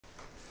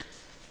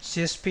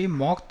CSP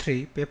Mock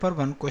 3 Paper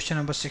 1 Question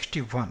number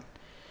 61.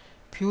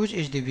 Fuse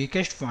is the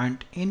weakest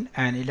point in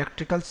an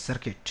electrical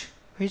circuit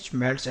which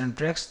melts and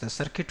breaks the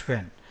circuit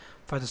when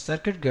first the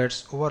circuit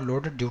gets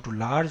overloaded due to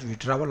large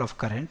withdrawal of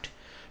current.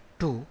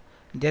 2.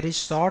 There is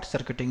short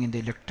circuiting in the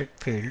electric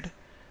field.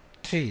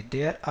 3.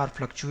 There are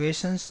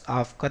fluctuations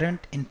of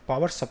current in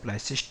power supply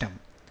system.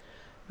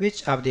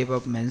 Which of the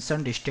above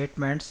mentioned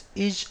statements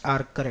is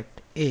are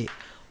correct? A.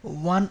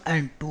 1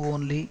 and 2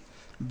 only.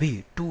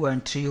 B. 2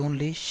 and 3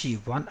 only. C.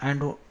 1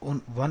 and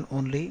 1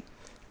 only.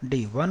 D.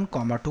 1,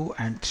 2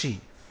 and 3.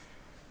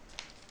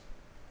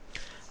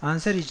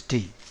 Answer is D.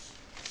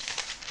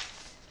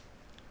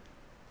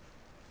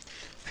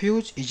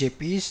 Fuse is a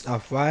piece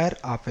of wire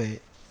of a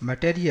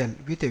material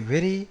with a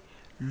very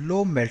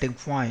low melting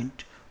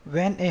point.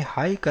 When a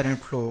high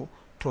current flow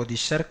through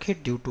the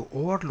circuit due to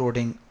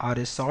overloading or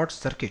a short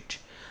circuit,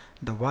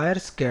 the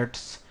wires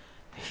gets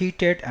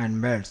heated and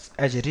melts.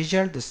 As a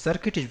result, the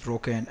circuit is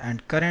broken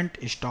and current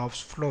stops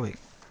flowing.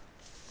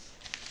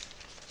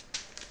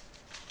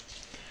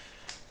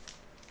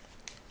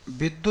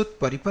 विद्युत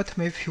परिपथ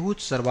में fuse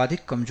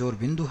सर्वाधिक कमजोर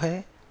बिंदु है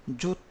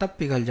जो तब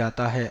पिघल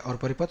जाता है और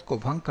परिपथ को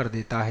भंग कर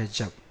देता है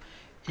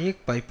जब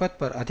एक परिपथ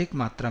पर अधिक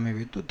मात्रा में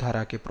विद्युत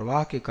धारा के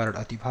प्रवाह के कारण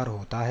अतिभार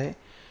होता है।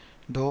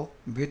 2.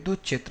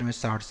 विद्युत क्षेत्र में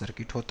शॉर्ट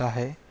सर्किट होता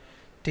है।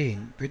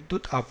 3.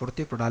 विद्युत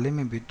आपूर्ति प्रणाली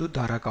में विद्युत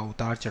धारा का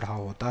उतार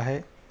चढ़ाव होता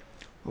है।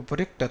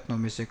 उपर्युक्त तत्वों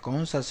में से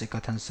कौन सा से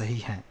कथन सही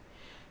है?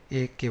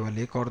 ए. केवल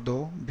 1 और 2,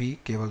 बी.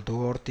 केवल 2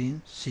 और 3,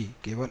 सी.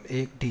 केवल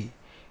 1, डी.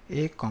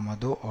 1,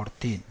 2 और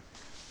 3।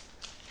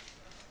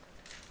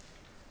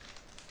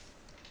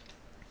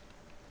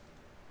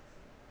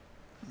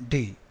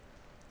 D.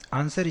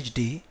 Answer is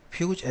D.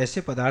 Fuse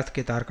ऐसे पदार्थ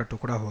के तार का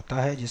टुकड़ा होता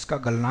है जिसका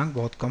गलनांक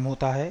बहुत कम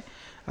होता है,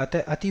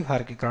 अतः अति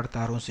भार के कारण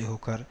तारों से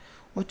होकर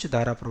उच्च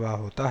धारा प्रवाह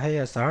होता है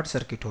या शॉर्ट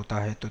सर्किट होता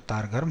है तो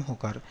तार गर्म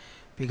होकर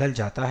पिघल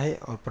जाता है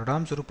और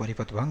परिणाम स्वरूप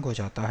परिपथ भंग हो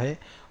जाता है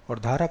और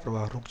धारा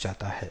प्रवाह रुक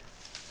जाता है।